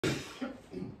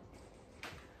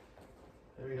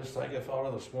We just thank you, Father,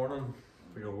 this morning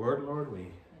for your word, Lord. We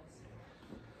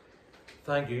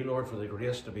thank you, Lord, for the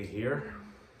grace to be here.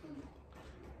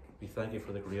 We thank you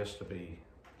for the grace to be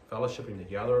fellowshipping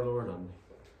together, Lord, and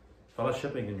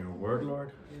fellowshipping in your word,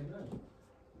 Lord. Amen.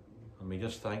 And we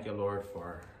just thank you, Lord,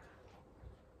 for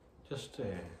just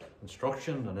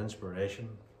instruction and inspiration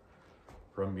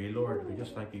from you, Lord. We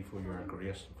just thank you for your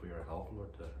grace and for your help,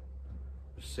 Lord, to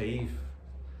receive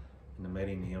in the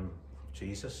mighty name of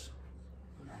Jesus.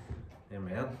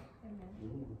 Amen.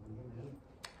 Amen.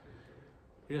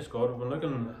 Praise God. We're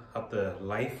looking at the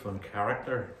life and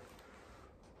character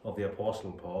of the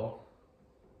Apostle Paul.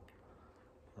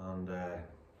 And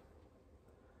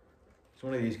it's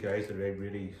one of these guys that I'm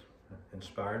really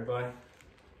inspired by.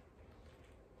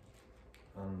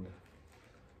 And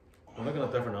we're looking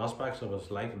at different aspects of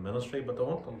his life and ministry, but I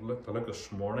want to look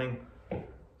this morning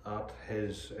at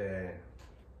his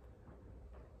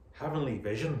heavenly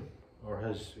vision, or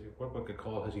his, what we could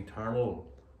call his eternal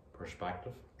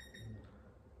perspective.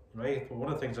 Right?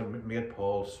 One of the things that made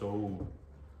Paul so,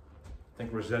 I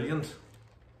think, resilient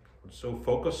and so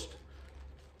focused,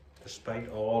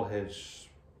 despite all his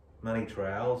many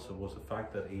trials, it was the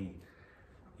fact that he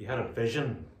had a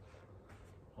vision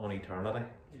on eternity.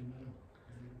 Amen.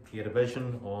 He had a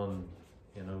vision on,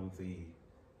 the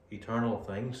eternal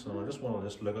things. And I just want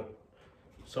to look at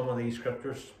some of these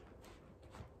scriptures.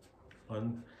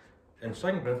 And in 2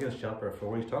 Corinthians chapter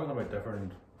 4, he's talking about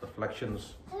different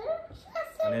afflictions.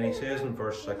 And then he says in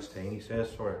verse 16, he says,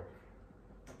 For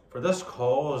this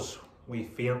cause we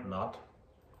faint not.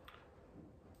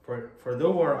 For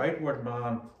though our outward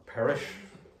man perish,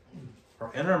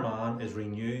 our inner man is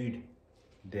renewed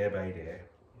day by day.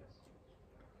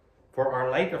 For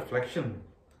our light affliction,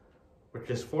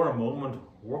 which is for a moment,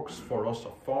 works for us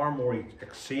a far more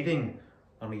exceeding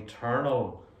and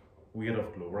eternal weight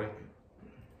of glory.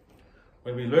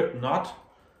 When we look not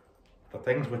at the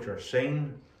things which are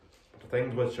seen, but the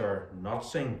things which are not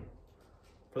seen.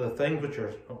 For the things which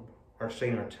are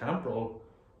seen are temporal,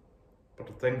 but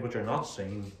the things which are not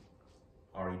seen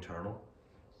are eternal.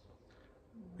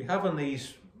 We have in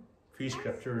these few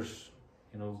scriptures,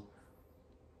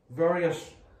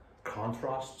 various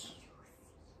contrasts.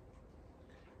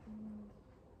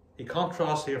 He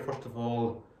contrasts here, first of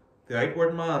all, the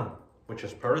outward man, which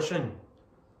is perishing,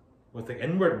 with the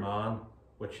inward man,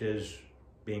 which is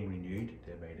being renewed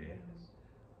day by day.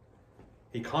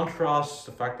 He contrasts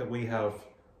the fact that we have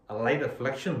a light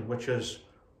affliction, which is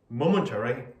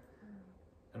momentary,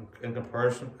 in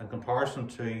comparison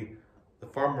to the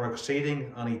far more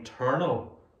exceeding and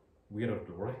eternal weight of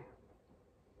glory.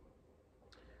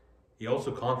 He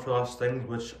also contrasts things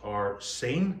which are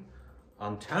seen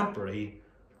and temporary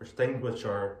with things which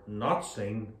are not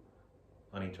seen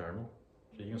and eternal.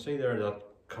 So you can see there that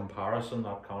comparison,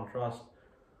 that contrast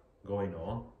going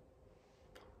on.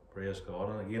 Praise God.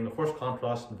 And again, the first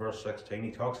contrast in verse 16, he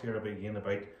talks here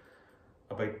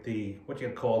about the, what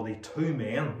you'd call the two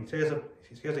men. He says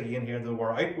again here, though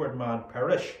our outward man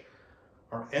perish,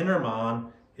 our inner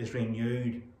man is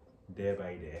renewed day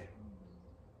by day.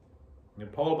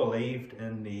 And Paul believed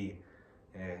in the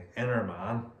inner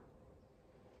man.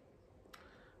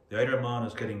 The outer man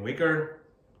is getting weaker,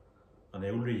 and the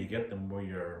older you get, the more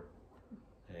you're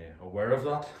aware of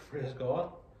that, praise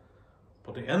God.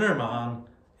 But the inner man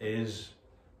is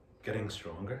getting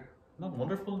stronger. Isn't that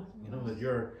wonderful? That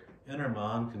your inner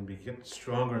man can get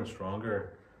stronger and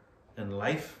stronger in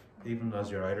life, even as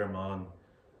your outer man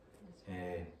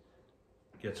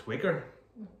gets weaker.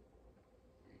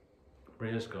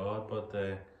 Praise God. But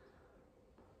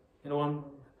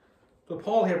so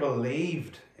Paul here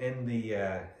believed in the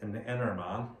inner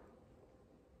man,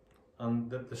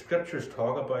 and the scriptures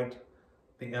talk about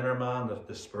the inner man,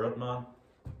 the spirit man.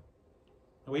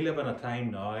 We live in a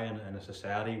time now in a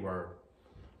society where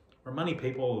many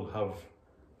people have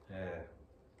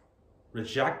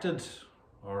rejected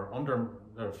or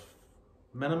they've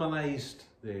minimalized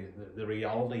the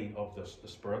reality of the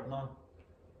spirit man.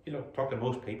 Talk to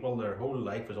most people, their whole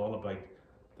life is all about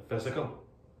the physical.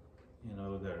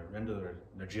 They're into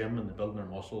their gym and they're building their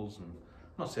muscles, and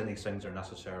I'm not saying these things are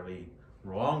necessarily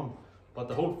wrong, but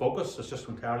the whole focus is just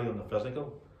entirely on the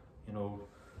physical.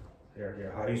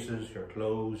 Your houses, your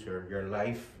clothes, your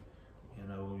life,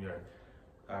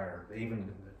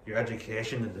 even your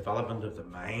education, the development of the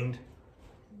mind.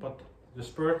 But the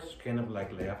spirit's kind of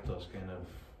like left us,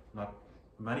 not,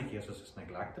 in many cases it's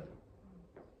neglected.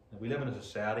 We live in a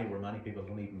society where many people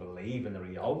don't even believe in the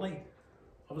reality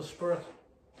of the spirit.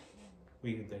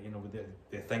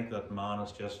 They think that man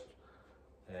is just,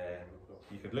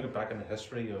 you could look back in the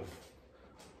history of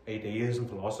ideas and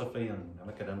philosophy, and I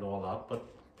don't get into all that, but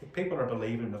People are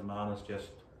believing that man is just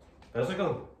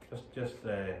physical, just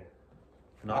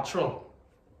natural,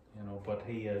 but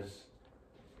he is,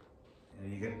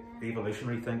 you get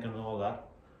evolutionary thinking and all that.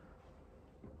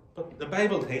 But the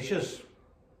Bible teaches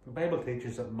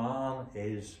that man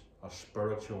is a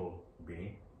spiritual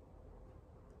being.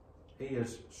 He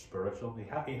is spiritual. He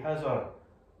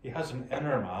has an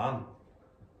inner man.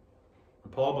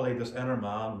 And Paul believed this inner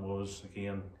man was,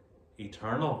 again,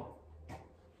 eternal.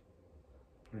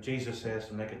 And Jesus says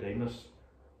to Nicodemus,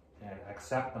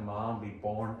 except a man be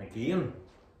born again,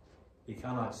 he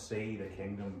cannot see the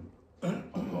kingdom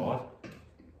of God.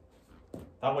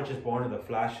 That which is born of the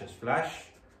flesh is flesh.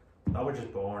 That which is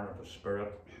born of the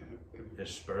spirit is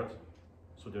spirit.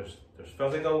 So there's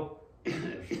physical,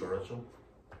 there's spiritual.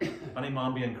 Any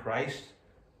man be in Christ,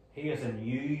 he is a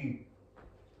new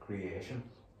creation.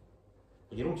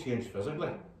 But you don't change physically.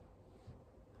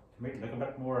 You might look a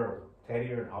bit more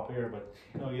tidier and happier, but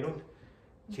you don't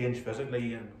change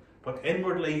physically. But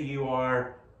inwardly you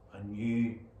are a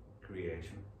new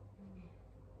creation.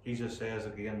 Jesus says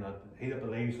again that he that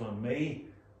believes on me,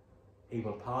 he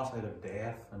will pass out of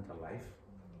death into life.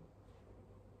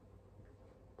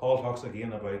 Paul talks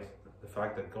again about the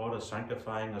fact that God is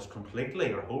sanctifying us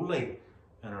completely or wholly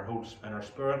in our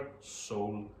spirit,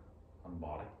 soul and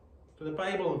body. So the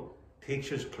Bible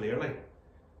teaches clearly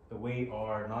that we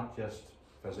are not just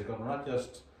physical, we're not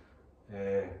just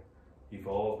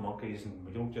evolved monkeys, and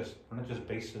we're not just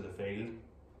beasts of the field.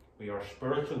 We are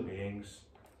spiritual beings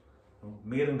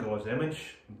made in God's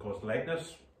image, in God's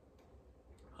likeness,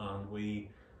 and we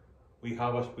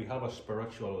have a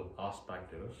spiritual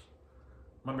aspect to us.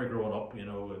 I remember growing up,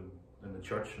 in the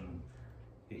church, and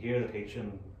you hear the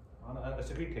teaching, and it's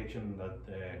a good teaching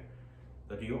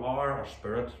that you are a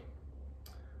spirit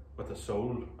with a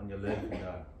soul, and you live in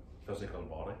a physical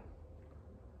body.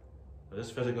 Now,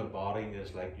 this physical body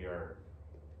is like your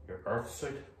earth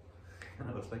suit.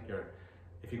 It's like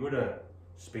if you go to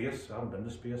space. I haven't been to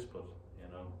space, but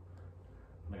I don't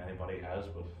think anybody has,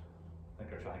 but I think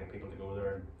they're trying to get people to go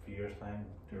there in a few years' time,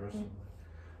 tourists.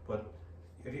 But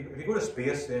if you go to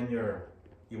space, then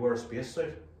you wear a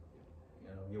spacesuit.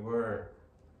 You wear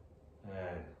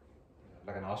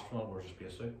like an astronaut wears a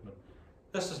spacesuit. But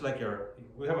this is like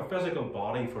we have a physical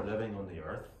body for living on the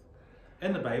earth.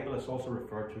 In the Bible, it's also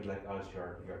referred to like as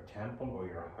your temple or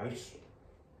your house.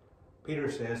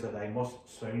 Peter says that I must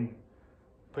soon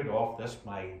put off this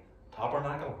my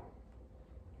tabernacle.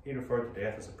 He referred to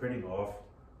death as a putting off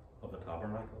of the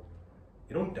tabernacle.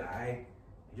 You don't die,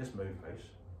 you just move house.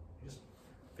 You just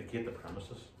vacate the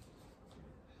premises.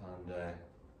 And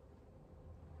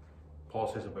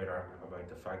Paul says about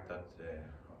the fact that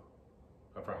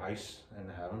of our house in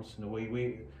the heavens.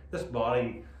 This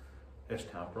body is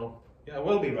temporal. Yeah, it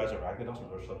will be resurrected, that's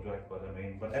another subject, but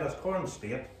in its current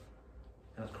state,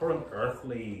 in its current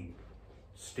earthly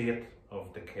state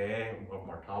of decay, of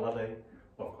mortality,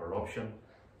 of corruption,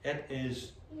 it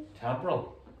is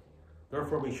temporal.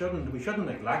 Therefore, we shouldn't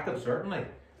neglect it, certainly,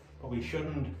 but we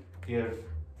shouldn't give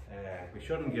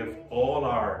all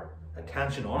our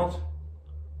attention on it.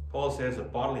 Paul says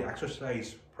that bodily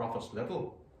exercise profits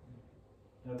little.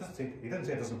 He didn't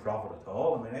say it doesn't profit at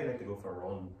all. I like to go for a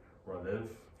run where I live,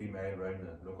 a few miles around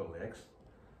the local lakes,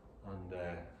 and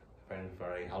I find it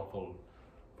very helpful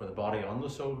for the body and the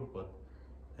soul. But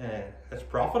it's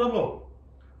profitable.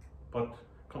 But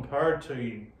compared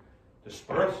to the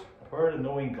spirit, compared to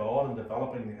knowing God and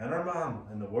developing the inner man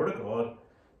in the Word of God,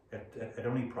 it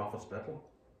only profits little,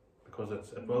 because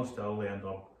it will still end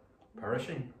up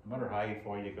perishing. No matter how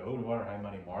far you go, no matter how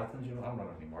many marathons I haven't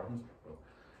run any marathons, but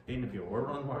even if you were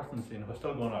running marathons, it's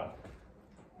still going to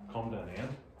come to an end.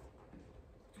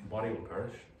 The body will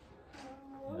perish.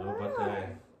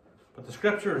 But the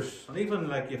scriptures, and even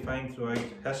like you find throughout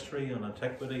history and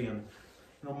antiquity, and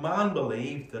man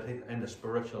believed that in the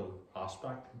spiritual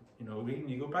aspect. Even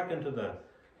you go into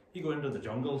the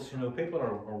jungles, people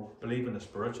are believing the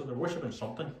spiritual. They're worshipping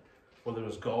something, whether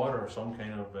it's God or some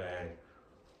kind of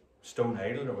stone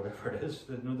idol or whatever it is.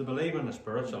 They believe in the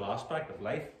spiritual aspect of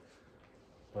life.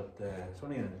 But it's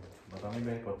only not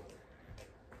anyway. But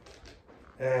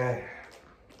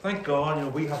thank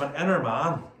God, we have an inner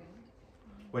man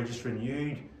which is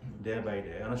renewed day by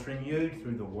day, and it's renewed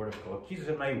through the Word of God. Jesus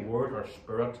said, "My word or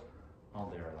spirit on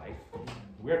their life."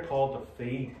 We're called to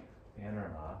feed the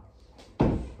inner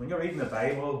man. When you're reading the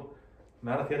Bible,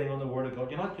 meditating on the Word of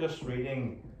God, you're not just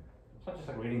reading. It's not just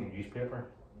like reading a newspaper.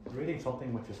 You're reading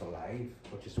something which is alive,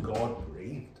 which is God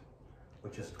breathed,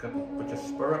 which is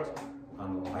spirit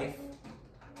and life,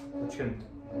 which can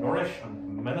nourish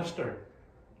and minister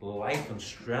life and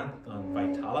strength and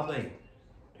vitality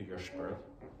to your spirit.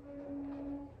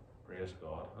 Praise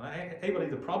God. And I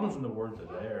believe the problems in the world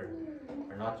today are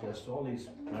not just all these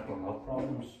mental health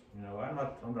problems. You know, I'm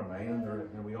not undermining there.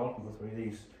 You know, we all can go through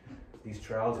these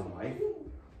trials in life.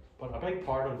 But a big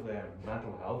part of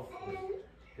mental health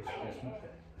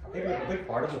a big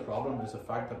part of the problem is the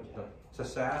fact that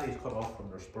society is cut off from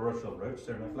their spiritual roots.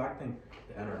 They're neglecting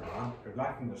the inner man, they're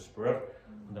neglecting the spirit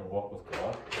and their walk with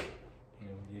God. You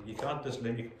know, you can't just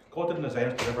live. God didn't design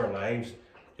us to live our lives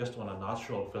just on a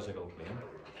natural physical plane.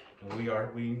 You know,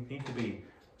 we need to be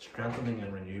strengthening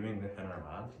and renewing the inner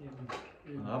man,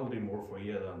 and that'll do more for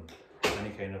you than any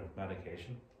kind of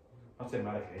medication. I'm not saying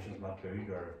medication is not good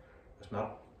or it's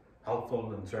not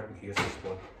helpful in certain cases,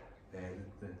 but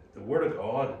the Word of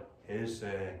God is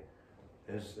the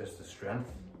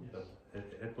strength that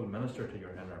it will minister to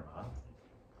your inner man.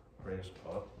 Praise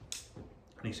God.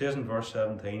 And he says in verse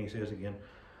 17, he says again,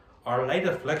 our light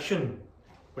affliction,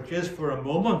 which is for a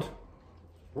moment,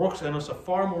 works in us a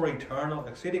far more eternal,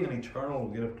 exceeding an eternal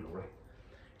weight of glory.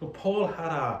 So Paul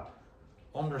had a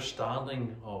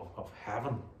understanding of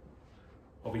heaven,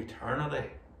 of eternity,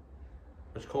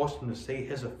 which caused him to see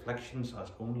his afflictions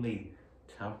as only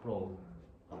temporal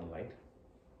and light.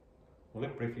 We'll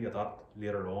look briefly at that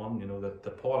later on, you know,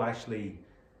 that Paul actually,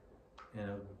 you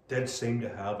know, did seem to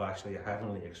have actually a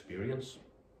heavenly experience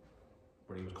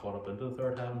where he was caught up into the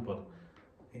third heaven, but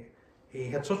he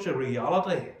had such a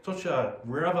reality, such a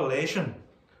revelation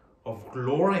of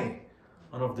glory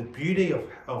and of the beauty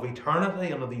of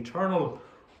eternity and of the eternal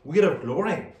weight of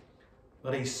glory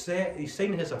that he's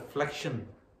seen his affliction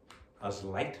as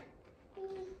light.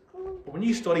 But when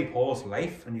you study Paul's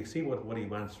life and you see what he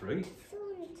went through,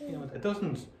 you know, it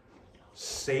doesn't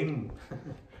seem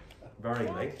very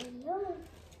light.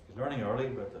 He's learning early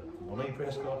about the money,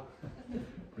 praise God.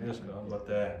 Praise God.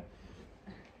 But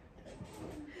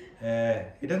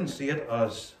he didn't see it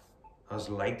as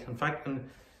light. In fact, in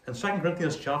 2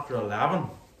 Corinthians chapter 11,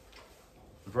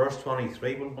 verse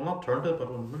 23, we'll not turn to it, but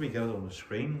we'll maybe get it on the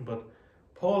screen. But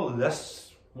Paul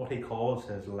lists what he calls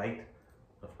his light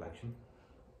affliction.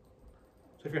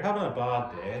 So if you're having a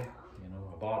bad day, you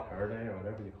know, a bad hair day or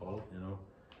whatever you call it, you know,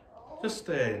 just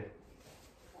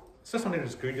it's just something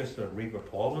that's good just to read what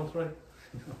Paul went through.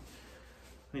 And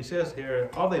he says here,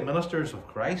 are they ministers of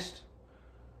Christ?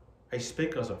 I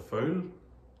speak as a fool.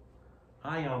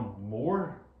 I am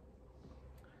more.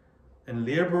 In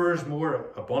labourers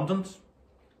more abundant,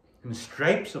 in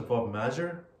stripes above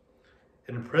measure,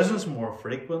 in prisons more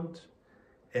frequent,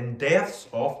 in deaths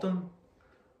often.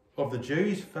 Of the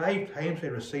Jews, 5 times I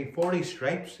received 40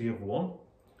 stripes, save one.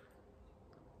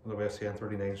 Another way of saying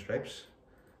 39 stripes.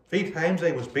 3 times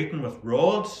I was beaten with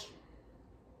rods.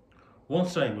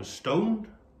 Once I was stoned.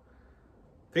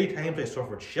 3 times I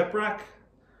suffered shipwreck.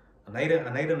 A night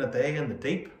and a day in the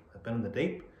deep. I've been in the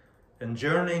deep. In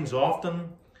journeyings often.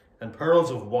 In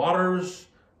perils of waters.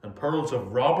 In perils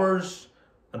of robbers.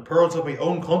 In perils of my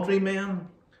own countrymen.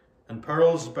 In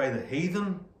perils by the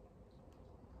heathen.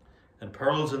 And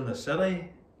pearls in the city,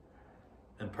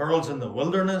 and pearls in the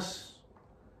wilderness,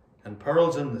 and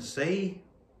pearls in the sea,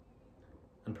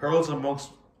 and pearls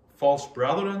amongst false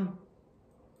brethren,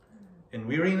 in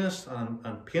weariness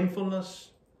and painfulness,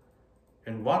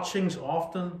 in watchings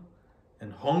often,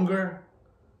 in hunger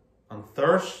and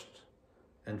thirst,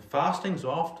 in fastings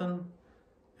often,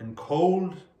 in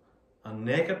cold and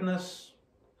nakedness.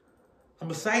 And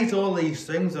besides all these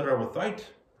things that are without,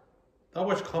 that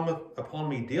which cometh upon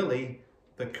me daily,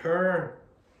 the care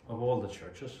of all the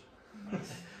churches.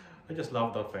 I just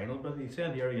love that final bit. He's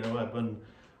saying here, you know, I've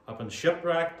been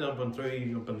shipwrecked, I've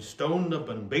been stoned, I've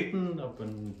been beaten, I've been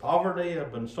in poverty,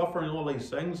 I've been suffering all these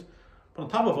things. But on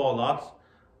top of all that,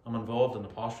 I'm involved in the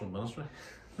pastoral ministry.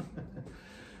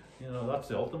 You know, that's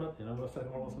the ultimate, you know, that's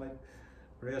almost like,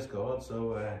 praise God.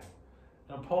 So,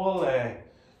 and Paul,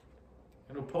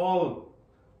 you know, Paul,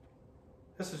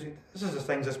 this is the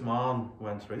things this man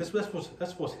went through. This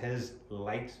was his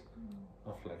light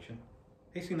affliction.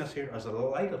 He's seen this here as a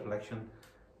light affliction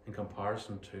in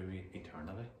comparison to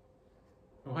eternity.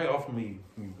 You know, how often we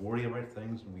worry about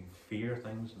things and we fear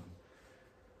things,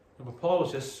 but Paul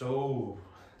was just so,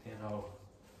 you know,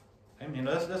 I mean,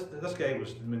 this guy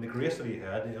was, I mean, the grace that he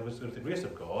had, it was the grace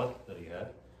of God that he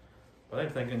had. But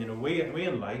I'm thinking, you know, we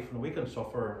in life, and we can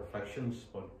suffer afflictions,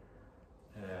 but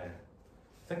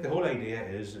I think the whole idea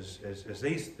is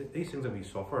these things that we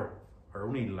suffer are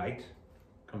only light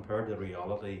compared to the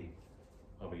reality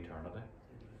of eternity.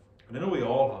 And I know we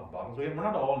all have battles. We're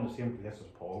not all in the same place as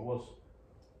Paul was.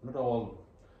 We're not all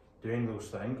doing those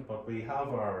things, but we have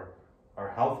our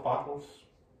health battles.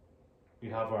 We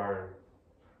have our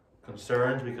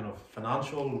concerns. We can have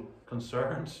financial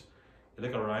concerns. you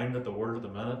look around at the world at the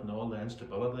minute and all the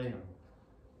instability, and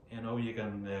you know, you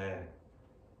can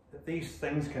these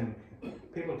things can,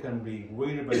 people can be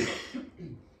worried about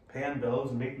paying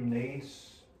bills and meeting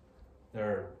needs,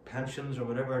 their pensions or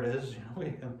whatever it is, you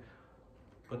know.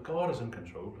 But God is in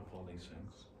control of all these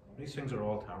things. These things are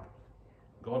all temporal.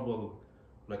 God will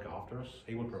look after us.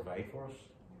 He will provide for us.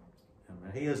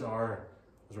 And He is our,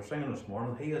 as we're singing this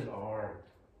morning, He is our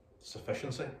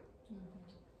sufficiency.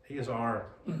 He is our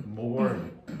more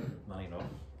than enough.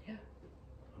 And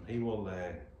He will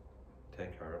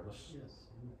take care of us. Yes.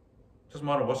 It doesn't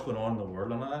matter what's going on in the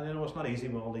world. And you know, it's not easy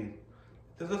with all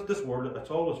this world, it's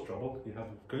always trouble. You have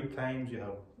good times, you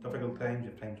have difficult times,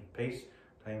 you have times of peace,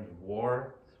 times of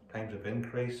war, times of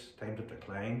increase, times of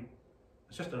decline.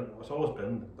 It's always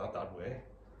been that way.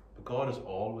 But God is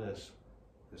always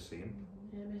the same.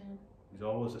 Amen. He's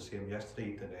always the same,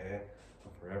 yesterday, today,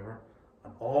 and forever.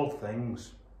 And all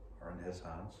things are in His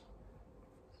hands.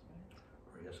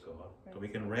 Praise God. So we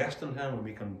can rest in Him and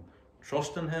we can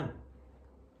trust in Him.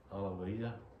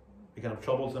 Hallelujah. We can have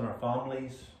troubles in our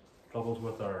families, troubles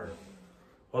with our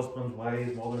husbands,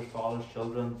 wives, mothers, fathers,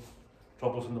 children,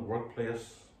 troubles in the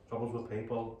workplace, troubles with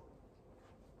people.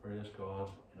 Praise God.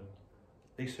 You know,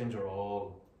 these things are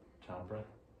all temporary.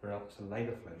 It's a light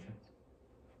affliction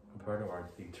compared to our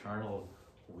eternal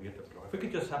weight of glory. If we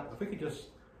could just,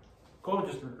 God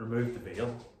would just remove the veil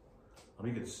and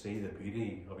we could see the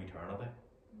beauty of eternity.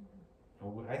 You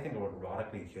know, I think it would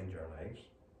radically change our lives.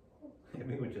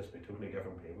 We would just be totally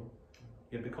different people.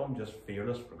 You'd become just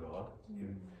fearless for God.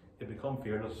 You'd become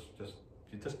fearless,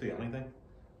 you'd just do anything.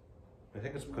 I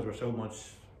think it's because we're so much,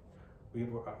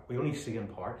 we only see in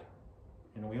part.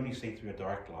 You know, we only see through a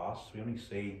dark glass. We only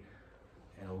see,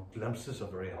 you know, glimpses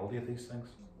of the reality of these things.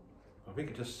 If we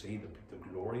could just see the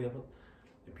glory of it,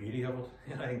 the beauty of it,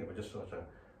 you know, I think it would just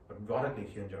would radically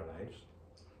change our lives.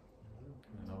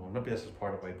 You know, maybe this is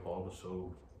part of why Paul was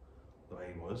so the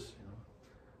way he was, you know.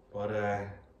 But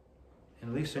you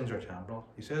know, these things are temporal.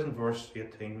 He says in verse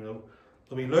 18, you know,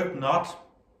 that we look not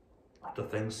at the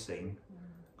things seen,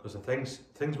 because the things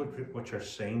which are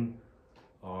seen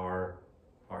are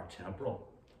temporal.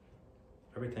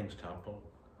 Everything's temporal.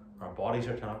 Our bodies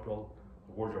are temporal.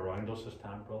 The world around us is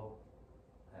temporal.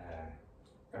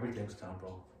 Everything's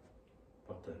temporal.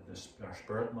 But our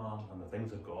spirit man and the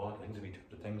things of God,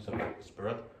 the things of the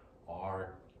Spirit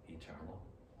are eternal.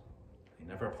 They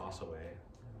never pass away.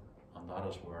 And that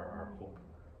is where our hope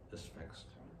is fixed.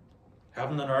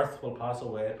 Heaven and earth will pass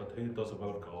away, but who does the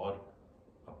will of God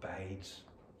abides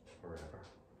forever.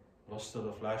 Lust of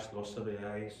the flesh, lust of the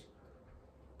eyes,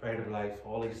 pride of life,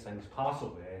 all these things pass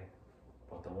away,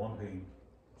 but the one who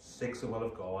seeks the will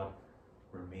of God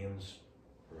remains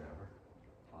forever.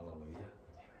 Hallelujah.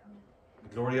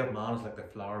 The glory of man is like the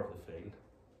flower of the field.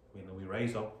 You know, we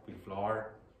rise up, we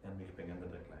flower, and we begin to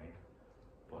decline.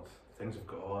 But things of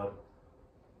God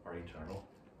are eternal.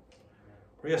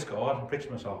 Praise God. I'm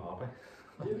preaching myself happy.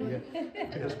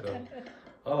 Praise God.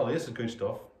 Oh, this is good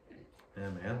stuff.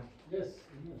 Amen. Yes.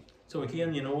 So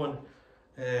again, you know,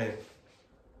 and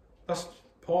that's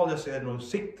Paul just said, no,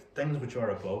 seek things which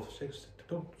are above.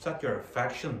 Don't set your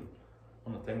affection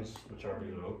on the things which are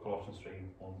below. Colossians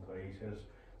 3:1-3 says,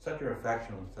 set your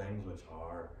affection on things which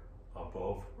are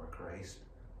above, where Christ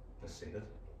is seated.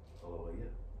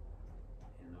 Hallelujah.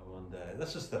 You know, and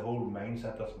this is the whole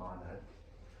mindset this man had.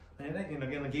 And I think,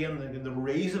 again, the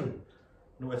reason,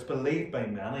 you know, it's believed by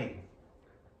many.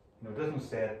 You know, it doesn't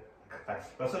say it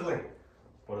explicitly,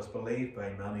 but it's believed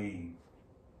by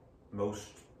most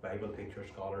Bible teachers,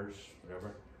 scholars,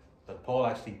 whatever, that Paul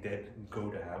actually did go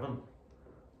to heaven.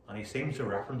 And he seems to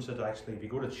reference it actually. If you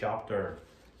go to chapter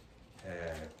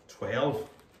 12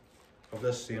 of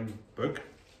this same book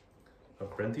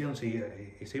of Corinthians, he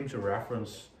seems to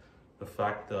reference the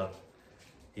fact that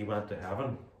he went to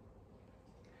heaven.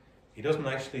 He doesn't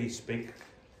actually speak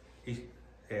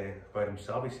about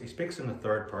himself. He speaks in the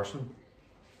third person.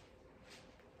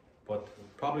 But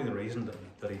probably the reason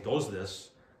that he does this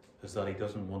is that he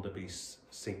doesn't want to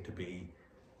seek to be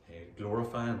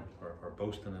glorifying or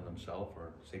boasting in himself,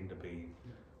 or seem to be,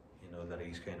 you know, that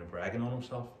he's kind of bragging on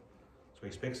himself. So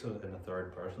he speaks in the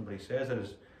third person, but he says it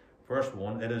is, verse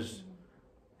 1, it is,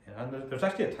 and there's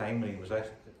actually a time when he was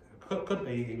actually, could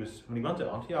be, when he went to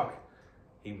Antioch,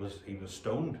 he was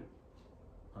stoned.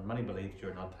 And many believe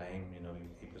during that time, you know,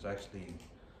 he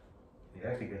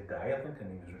actually did die, I think,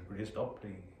 and he was raised up.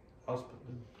 At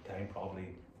the time,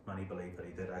 probably many believe that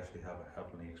he did actually have a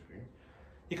heavenly experience.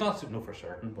 You can't know for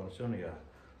certain, but it's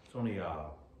only a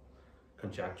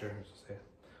conjecture, as I say.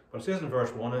 But it says in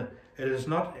verse 1, it is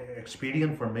not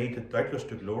expedient for me to doubtless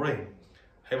to glory.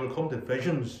 I will come to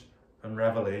visions and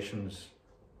revelations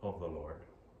of the Lord.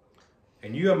 I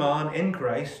knew a man in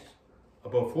Christ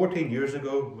about 14 years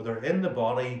ago, whether in the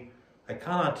body, I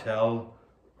cannot tell,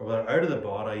 or whether out of the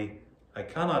body, I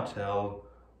cannot tell.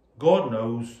 God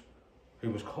knows,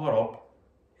 who was caught up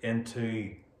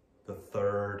into the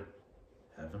third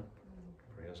heaven.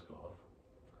 Praise God.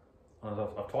 And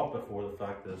I've talked before, the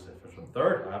fact is, if there's a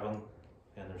third heaven,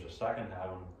 and there's a second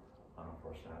heaven and a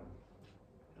first heaven.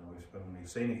 You know, we've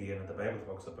seen again, and the Bible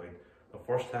talks about the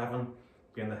first heaven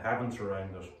being the heavens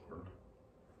around this world.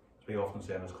 As we often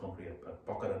say in this country, a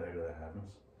bucket out of the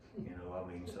heavens. You know, that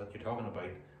means that you're talking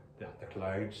about the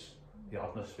clouds, the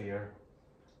atmosphere.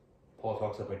 Paul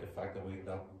talks about the fact that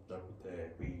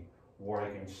we war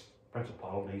against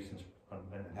principalities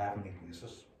in heavenly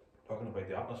places. Talking about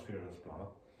the atmosphere of this planet.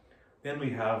 Then we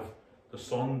have the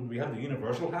sun. We have the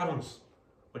universal heavens,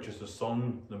 which is the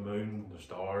sun, the moon, the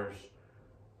stars,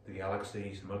 the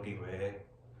galaxies, the Milky Way,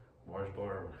 Mars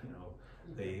bar. You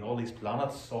know, all these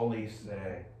planets, all these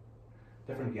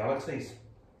different galaxies,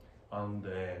 and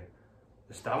the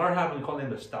stellar heavens. We call them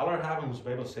the stellar heavens. The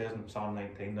Bible says in Psalm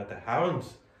 19 that the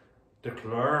heavens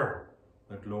declare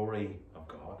the glory of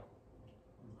God.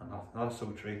 And that's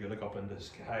so true. You look up in the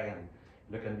sky and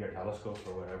look in your telescopes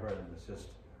or whatever, and it's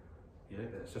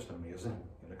just amazing.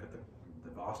 You look at the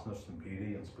vastness and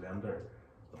beauty and splendour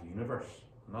of the universe.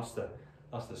 And that's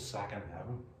the second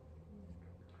heaven.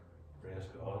 Praise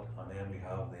God. And then we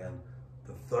have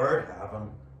the third heaven,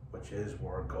 which is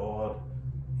where God,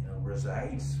 you know,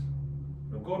 resides.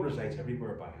 Now, God resides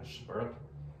everywhere by His Spirit.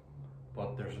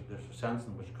 But there's a sense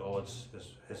in which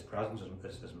His presence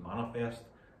is manifest,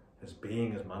 His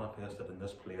being is manifested in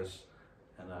this place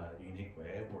in a unique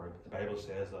way, where the Bible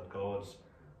says that God's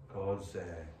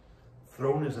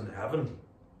throne is in heaven,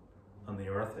 and the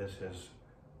earth is His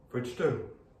footstool.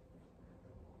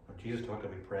 Now, Jesus talked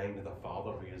about praying to the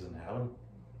Father who is in heaven.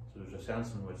 So there's a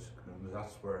sense in which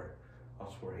that's where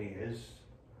He is.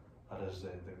 That is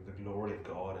the glory of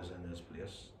God is in this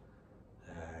place.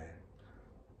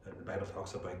 The Bible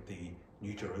talks about the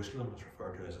New Jerusalem. It's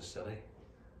referred to as a city.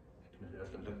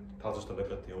 It tells us to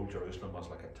look at the Old Jerusalem as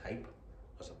like a type,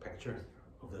 as a picture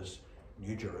of this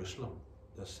New Jerusalem,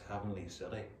 this heavenly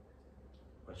city,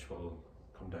 which will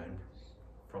come down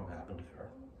from heaven to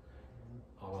earth.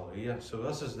 Hallelujah. So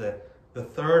this is the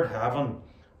third heaven,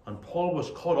 and Paul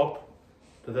was caught up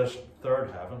to this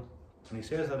third heaven. And he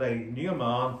says that I knew a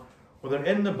man, whether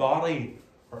in the body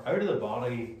or out of the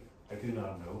body, I do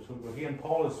not know. So again,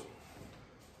 Paul is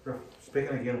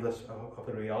speaking again of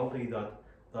the reality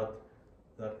that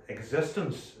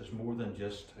existence is more than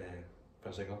just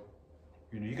physical.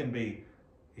 You know, you can be.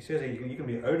 He says you can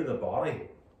be out of the body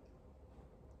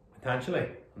potentially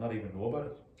and not even know about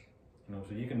it. You know,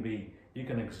 so you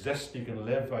can exist, you can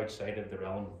live outside of the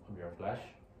realm of your flesh.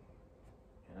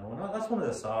 You know, and that's one of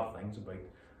the sad things about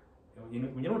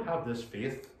when you don't have this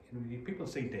faith. You know, people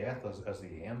see death as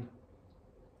the end.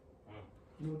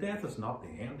 You know, death is not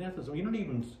the end. Death is, you don't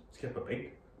even skip a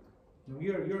beat. You know,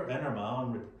 your inner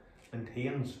man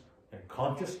maintains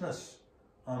consciousness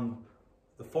and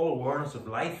the full awareness of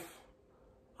life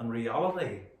and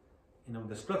reality. You know,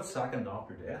 the split second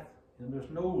after death. You know, there's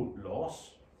no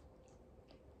loss.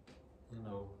 You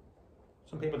know,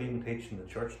 some people even teach in the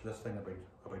church this thing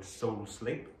about soul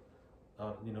sleep.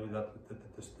 You know, that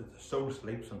the soul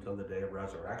sleeps until the day of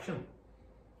resurrection.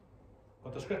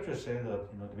 But the scriptures say that,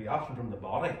 you know, to be absent from the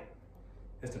body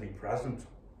is to be present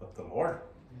with the Lord.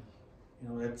 You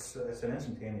know, it's an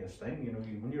instantaneous thing. You know,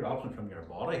 when you're absent from your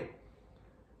body,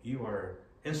 you are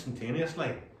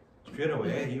instantaneously, straight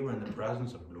away, you are in the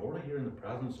presence of glory. You're in the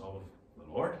presence of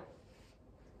the Lord.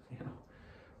 You know,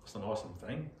 it's an awesome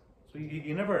thing. So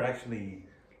you never actually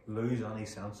lose any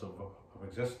sense of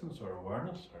existence or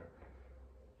awareness. Or,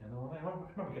 you know, I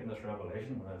remember getting this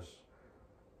revelation when I was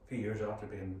a few years after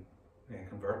being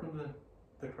converting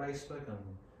to Christ, like, and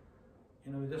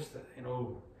you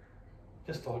know,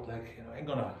 just thought, like, you know,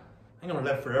 I'm gonna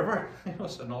live forever. You know,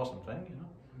 it's an awesome thing. You know,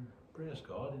 praise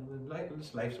God. You know,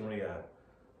 this life's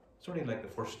only like the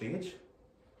first stage.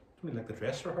 It's only like the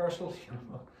dress rehearsal. You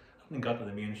know, I haven't got to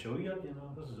the main show yet. You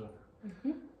know, this is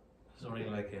only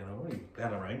like, you know, we're only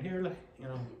playing around here. Like, you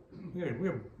know,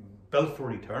 we're built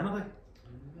for eternity.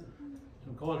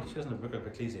 And God says in the book of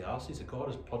Ecclesiastes that God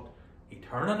has put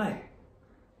eternity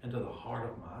into the heart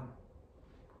of man.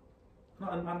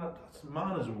 And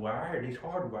man is wired, he's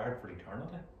hardwired for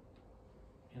eternity.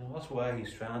 You know, that's why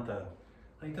he's trying to,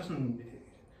 he doesn't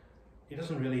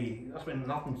really, that's why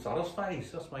nothing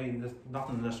satisfies. That's why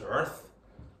nothing in this earth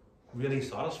really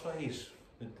satisfies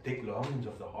the deep longings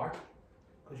of the heart.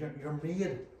 Because you're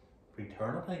made for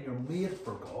eternity, you're made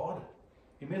for God.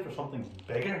 You're made for something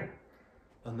bigger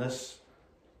than this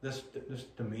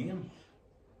domain.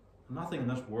 Nothing in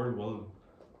this world will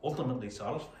ultimately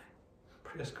satisfy.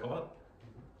 Praise God.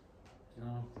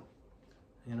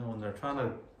 And they're trying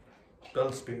to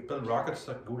build rockets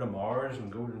that go to Mars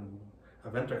and go to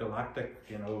have intergalactic,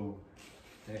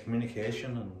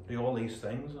 communication and do all these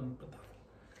things, and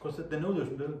because they know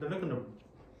they're looking to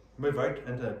move out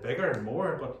into bigger and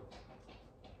more, but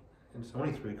it's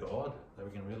only through God that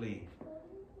we can really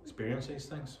experience these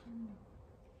things.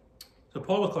 So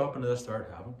Paul was caught up into this third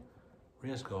heaven.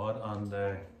 Praise God. And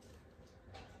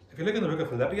if you look in the book of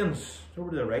Philippians, over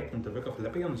to the right in the book of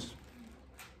Philippians,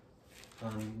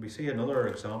 and we see another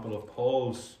example of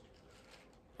Paul's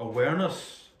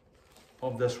awareness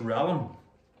of this realm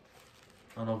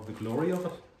and of the glory of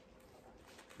it.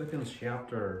 Philippians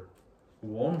chapter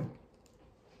 1.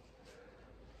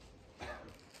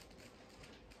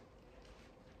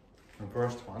 And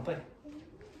verse 20.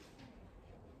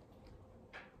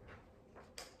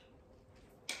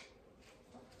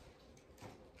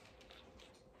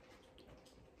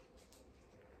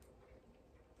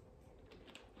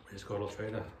 Praise God, I'll try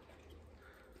to.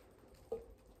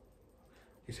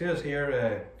 He says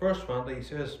here, verse 20, he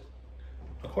says,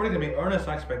 according to my earnest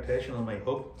expectation and my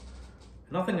hope,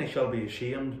 nothing I shall be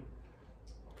ashamed,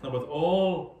 and with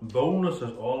all boldness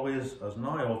as always, as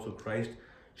now also Christ,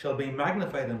 shall be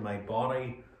magnified in my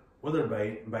body, whether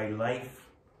by life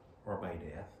or by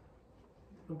death.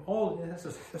 And Paul,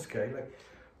 this guy,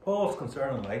 Paul's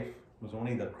concern in life was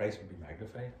only that Christ would be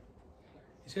magnified.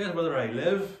 He says, whether I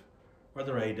live,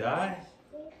 whether I die,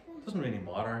 it doesn't really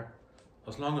matter,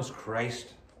 as long as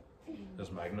Christ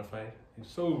is magnified. He's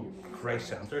so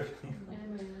Christ-centered.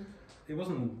 He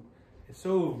wasn't. His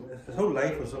whole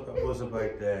life was about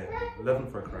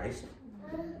living for Christ.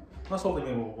 That's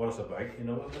ultimately what it's about.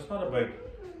 It's not about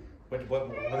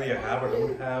whether you have or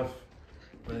don't have,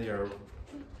 whether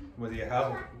you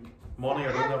have money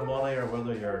or don't have money, or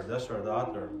whether you're this or that,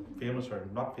 or famous or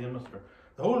not famous.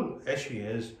 The whole issue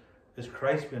is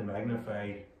Christ being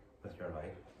magnified with your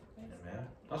life. Amen.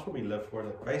 That's what we live for,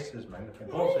 that Christ is magnified.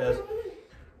 Paul says,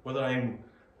 whether I'm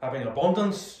having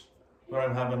abundance, whether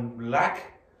I'm having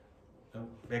lack,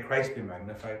 may Christ be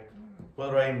magnified.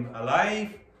 Whether I'm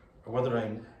alive, or whether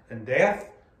I'm in death,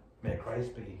 may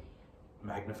Christ be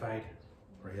magnified.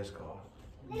 Praise God.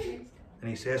 And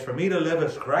he says, for me to live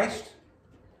is Christ,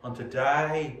 and to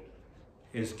die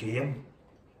is gain.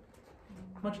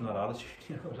 Imagine that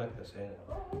attitude, like I said.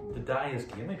 To die is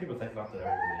gain. Many people think that every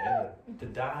day. To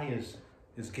die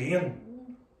is gain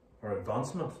or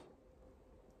advancement.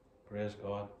 Praise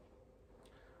God.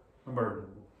 I remember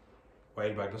a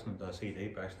while back listening to a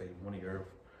CD, actually, one year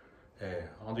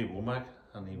of Andy Womack,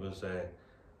 and he was,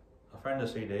 I found the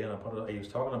CD and he was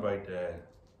talking about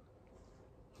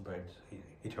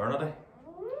eternity.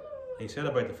 He said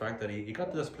about the fact that he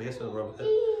got to this place where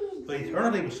the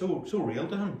eternity was so real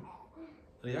to him.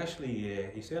 He actually,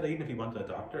 he said even if he went to a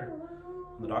doctor,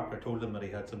 and the doctor told him that he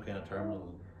had some kind of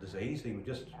terminal disease, he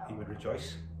would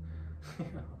rejoice.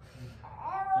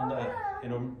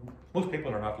 And most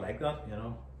people are not like that,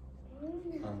 And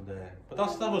but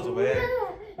that was the way.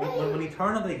 When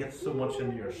eternity gets so much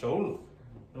into your soul,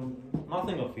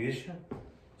 nothing will faze you.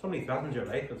 Somebody threatens your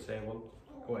life and say, "Well,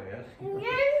 go ahead."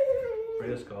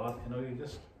 Praise God.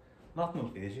 Nothing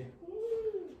will faze you.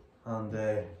 And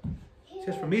he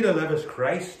says, for me to live is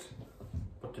Christ,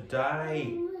 but to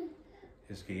die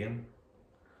is gain.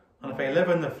 And if I live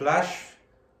in the flesh,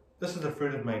 this is the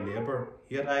fruit of my labour.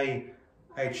 Yet I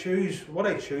choose, what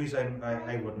I choose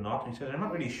I would not. He says, I'm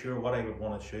not really sure what I would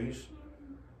want to choose.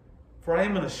 For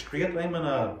I'm in a strait, I'm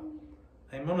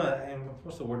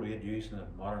what's the word we'd use in a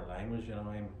modern language,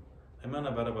 I'm in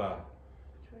a bit of a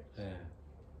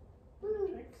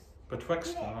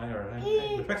betwixt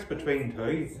between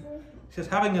two. He says,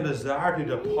 having a desire to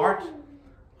depart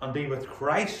and be with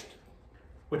Christ,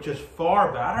 which is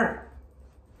far better.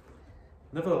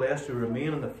 Nevertheless, to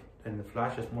remain in the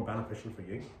flesh is more beneficial for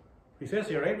you. He says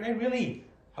here, I really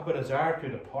have a desire to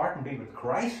depart and be with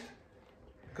Christ,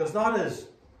 because that is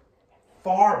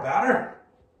far better.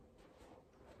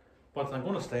 But I'm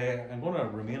going to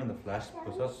remain in the flesh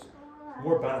because that's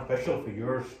more beneficial for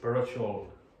your spiritual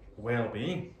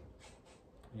well-being.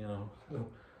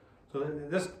 So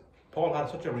this Paul had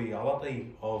such a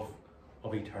reality of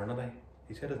eternity.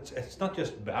 He said it's not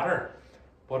just better,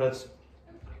 but it's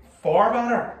far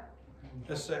better.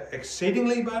 It's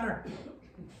exceedingly better.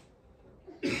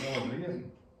 Hallelujah.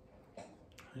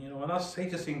 And he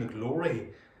just seen the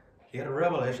glory. He had a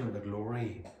revelation of the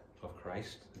glory of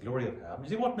Christ, the glory of heaven. You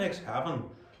see, what makes heaven,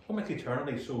 what makes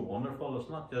eternity so wonderful? It's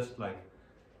not just like,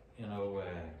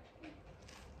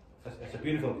 it's a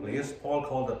beautiful place. Paul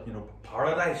called it,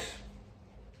 paradise.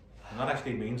 And that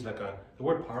actually means the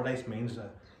word paradise means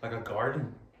like a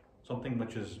garden, something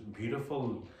which is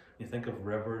beautiful. You think of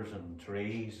rivers and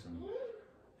trees and,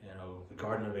 the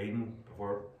Garden of Eden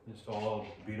before. It's all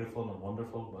beautiful and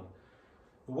wonderful. But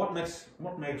what makes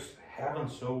heaven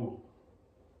so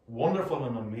wonderful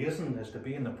and amazing is to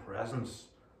be in the presence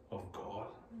of God.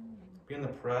 Be in the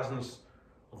presence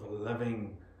of the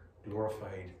living,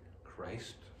 glorified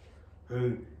Christ,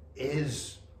 who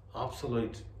is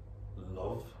absolute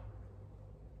love,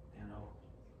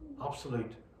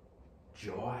 absolute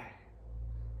joy.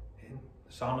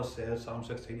 The psalmist says, Psalm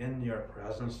 16, in your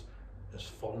presence is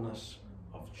fullness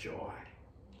of joy.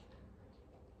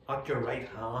 At your right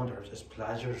hand are his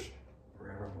pleasures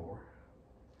forevermore.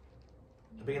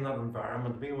 To be in that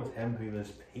environment, to be with him who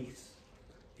is peace.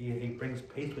 He brings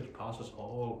peace which passes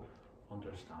all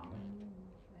understanding.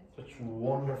 Such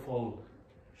wonderful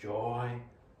joy,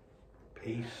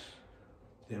 peace,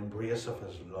 the embrace of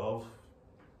his love,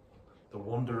 the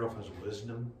wonder of his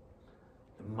wisdom,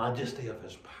 the majesty of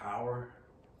his power.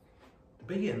 To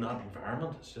be in that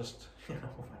environment is just,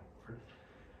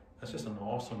 it's just an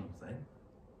awesome thing.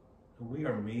 We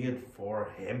are made for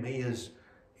him. He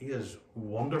is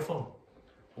wonderful.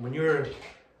 And when you're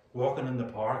walking in the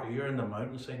park, or you're in the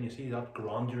mountainside, and you see that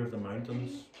grandeur of the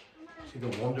mountains, see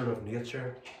the wonder of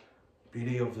nature,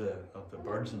 beauty of the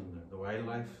birds and the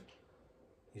wildlife.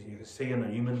 You can see on a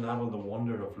human level the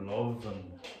wonder of love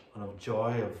and of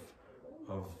joy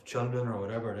of children or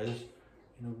whatever it is.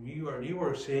 You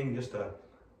are seeing just a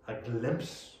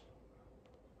glimpse,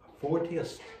 a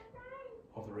foretaste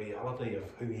of the reality of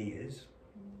who he is.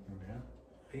 Yeah.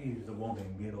 He's the one who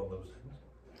made all those things.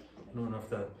 And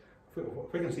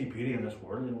if we can see beauty in this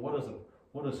world,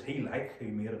 what is he like who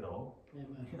made it all?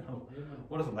 Amen.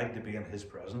 What is it like to be in his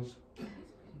presence?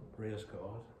 Praise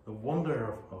God. The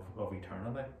wonder of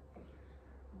eternity.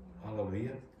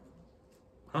 Hallelujah.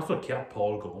 That's what kept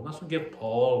Paul going. That's what gave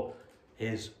Paul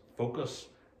his focus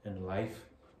in life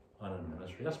and in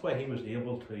ministry. That's why he was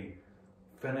able to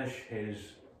finish his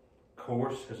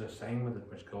course, his assignment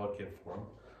which God gave for him.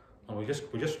 And we just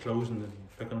closing and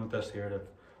looking at this here, the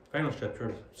final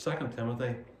scripture, 2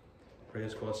 Timothy,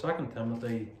 praise God, 2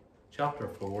 Timothy chapter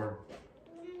 4.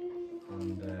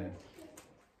 And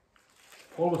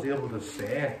Paul was able to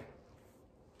say,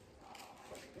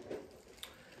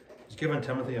 he's given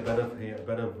Timothy a bit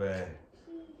of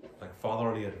like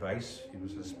fatherly advice. He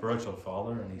was a spiritual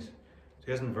father, and he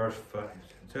says in verse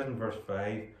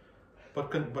 5,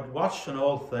 but watch in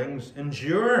all things,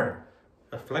 endure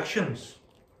afflictions,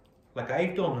 like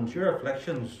I've done, endure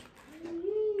afflictions.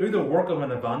 Do the work of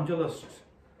an evangelist.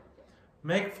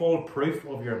 Make full proof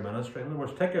of your ministry. In other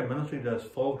words, take your ministry to its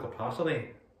full capacity.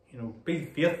 Be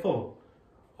faithful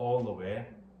all the way.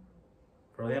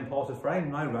 For then Paul says, for I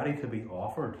am now ready to be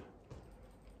offered.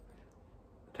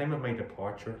 The time of my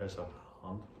departure is at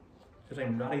hand. He says,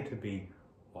 I'm ready to be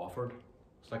offered.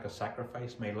 It's like a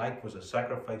sacrifice. My life was a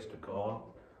sacrifice to God,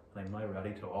 and I'm now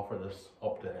ready to offer this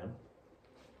up to him.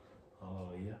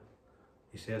 Hallelujah.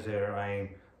 He says there,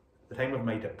 the time of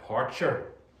my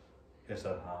departure is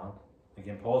at hand.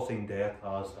 Again, Paul's seen death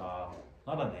as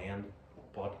not an end,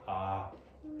 but a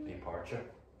departure.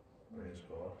 Praise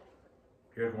God.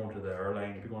 If you're going to the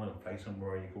airline, if you're going to fly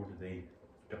somewhere, you go to the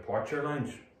departure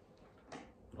lounge.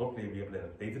 Hopefully you'll be able to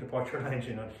leave the departure lounge.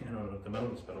 At the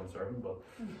middle it's a bit uncertain, but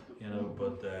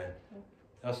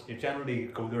you generally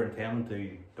go there intending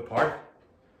to depart.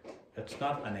 It's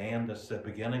not an end, it's the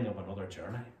beginning of another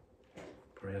journey.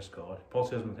 Praise God. Paul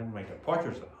says, in the time of my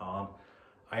departure is at hand.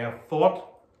 I have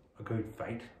fought a good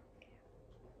fight.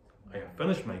 I have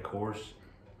finished my course.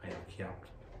 I have kept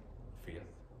faith.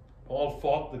 Paul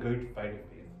fought the good fight of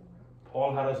faith.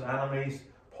 Paul had his enemies.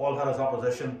 Paul had his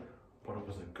opposition. But it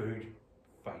was a good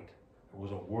fight. It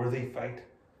was a worthy fight.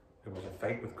 It was a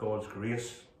fight with God's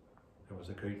grace. It was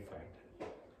a good fight.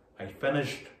 I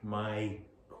finished my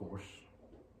course.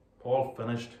 Paul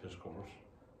finished his course.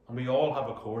 And we all have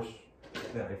a course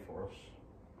ready for us.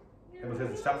 It was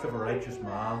the steps of a righteous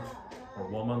man or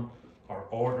woman are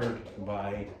ordered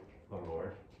by the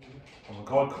Lord. And when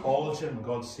God calls you, when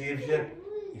God saves you,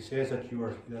 he says that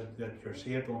you're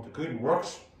saved unto good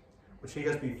works, which he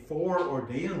has before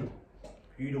ordained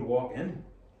for you to walk in.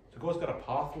 So God's got a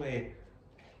pathway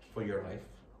for your life,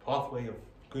 a pathway of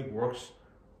good works,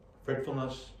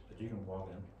 fruitfulness that you can walk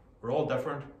in. We're all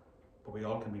different, but we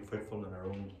all can be fruitful in our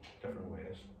own different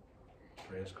ways.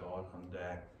 Praise God.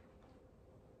 And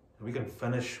we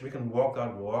can walk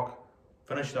that walk,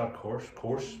 finish that course.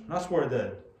 And that's where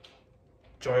the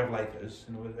joy of life is.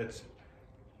 It's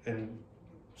in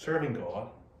serving God,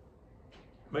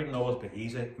 mightn't always be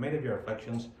easy. You might have your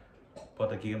afflictions,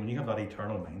 but again, when you have that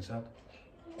eternal mindset,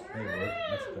 my word,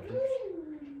 makes a difference.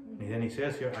 And then he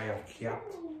says here, I have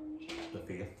kept the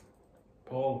faith.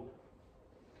 Paul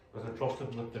was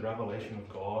entrusted with the revelation of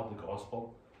God, the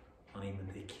gospel, and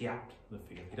he kept the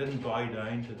faith. He didn't bow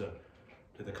down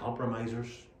to the compromisers,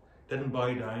 didn't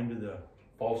bow down to the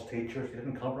false teachers, he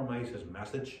didn't compromise his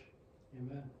message.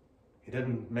 Amen. He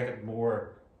didn't make it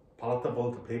more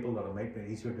palatable to people that it might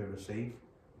be easier to receive.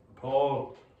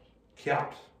 Paul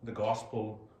kept the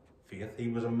gospel faith. He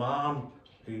was a man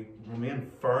who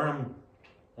remained firm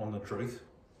on the truth.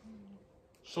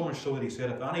 So much so that he said,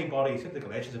 if anybody, he said to the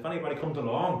Galatians, if anybody comes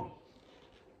along,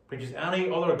 preaches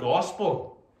any other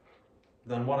gospel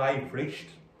than what I preached,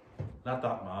 let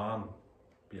that man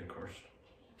be accursed.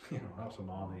 You know, that's a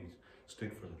man who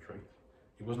stood for the truth.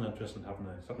 He wasn't interested in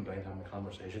sitting down and having a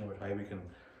conversation about how we can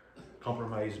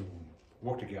compromise and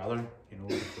work together, you know,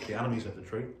 with the enemies of the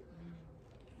truth.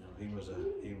 You know, he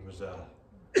was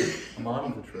a man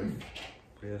of the truth.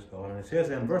 Praise God. And it says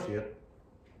in verse 8,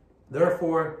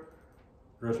 therefore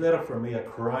there is laid up for me a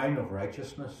crown of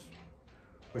righteousness,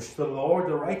 which the Lord,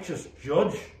 the righteous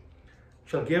judge,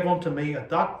 shall give unto me at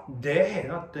that day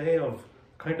of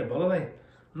accountability,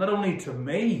 not only to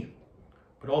me,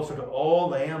 but also to all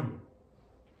them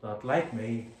that like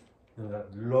me and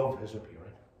that love his appearing.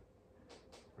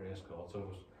 Praise God. So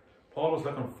Paul was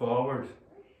looking forward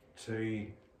to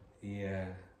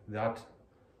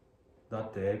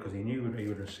that day, because he knew he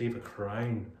would receive a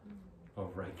crown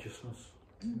of righteousness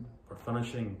for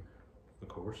finishing the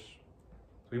course.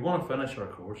 So we want to finish our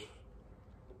course.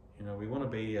 You know, we want to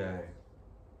be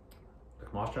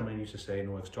like Mastermind used to say, you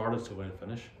know, I've started so I'll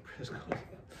finish. Praise God.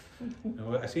 You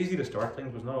know, it's easy to start things,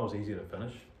 but it's not always easy to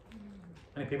finish.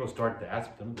 Many people start debts,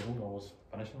 but they don't always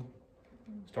finish them.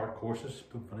 Start courses,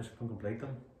 don't finish them, don't complete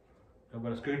them. You know,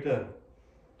 but it's good to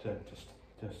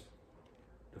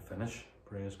finish.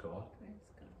 Praise God.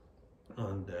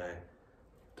 And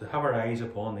to have our eyes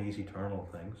upon these eternal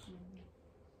things.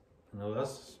 You know,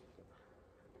 that's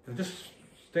just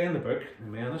stay in the book.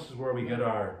 Man, this is where we get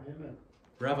our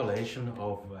revelation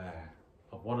of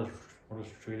what is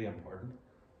truly important.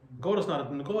 God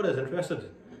is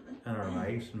interested in our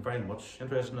lives, and very much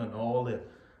interested in all the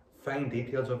fine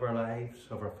details of our lives,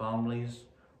 of our families,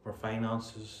 of our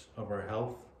finances, of our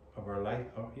health, of our life.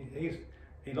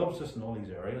 He loves us in all these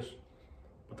areas,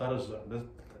 but that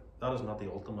is not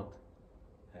the ultimate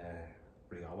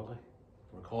reality.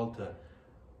 We're called to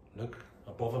look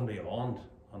above and beyond,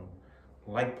 and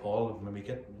like Paul, when we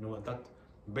get that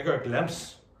bigger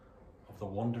glimpse of the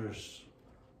wonders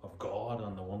of God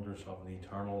and the wonders of the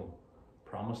eternal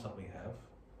promise that we have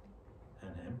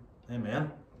in Him.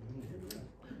 Amen.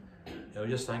 We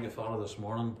just thank you, Father, this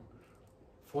morning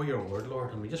for your word,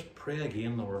 Lord, and we just pray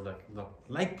again, Lord,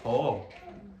 like Paul,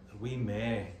 that we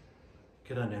may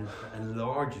get an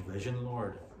enlarged vision,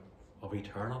 Lord, of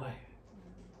eternity,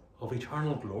 of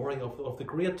eternal glory, of the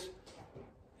great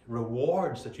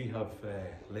rewards that you have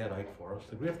laid out for us,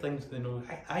 the great things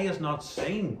eye has not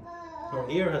seen, nor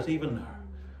ear has even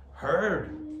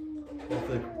heard, of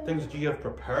the things that you have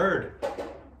prepared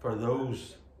for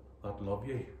those that love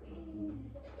you.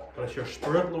 But it's your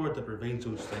Spirit, Lord, that reveals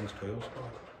those things to us,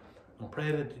 Lord. And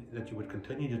pray that you would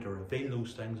continue to reveal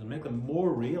those things and make them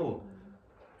more real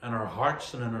in our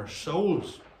hearts and in our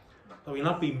souls. That we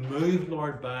not be moved,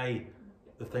 Lord, by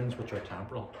the things which are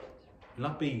temporal. We'll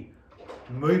not be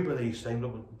moved by these things,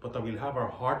 but that we'll have our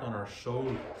heart and our soul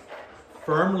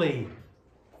firmly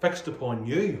fixed upon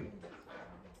you.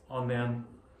 And then,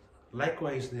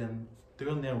 likewise, then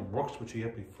doing them works which you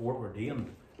have before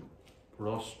ordained for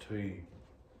us to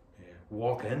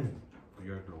walk in for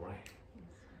your glory.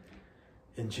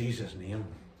 In Jesus' name,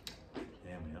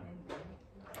 amen.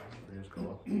 Praise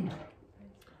God.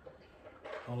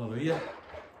 Hallelujah.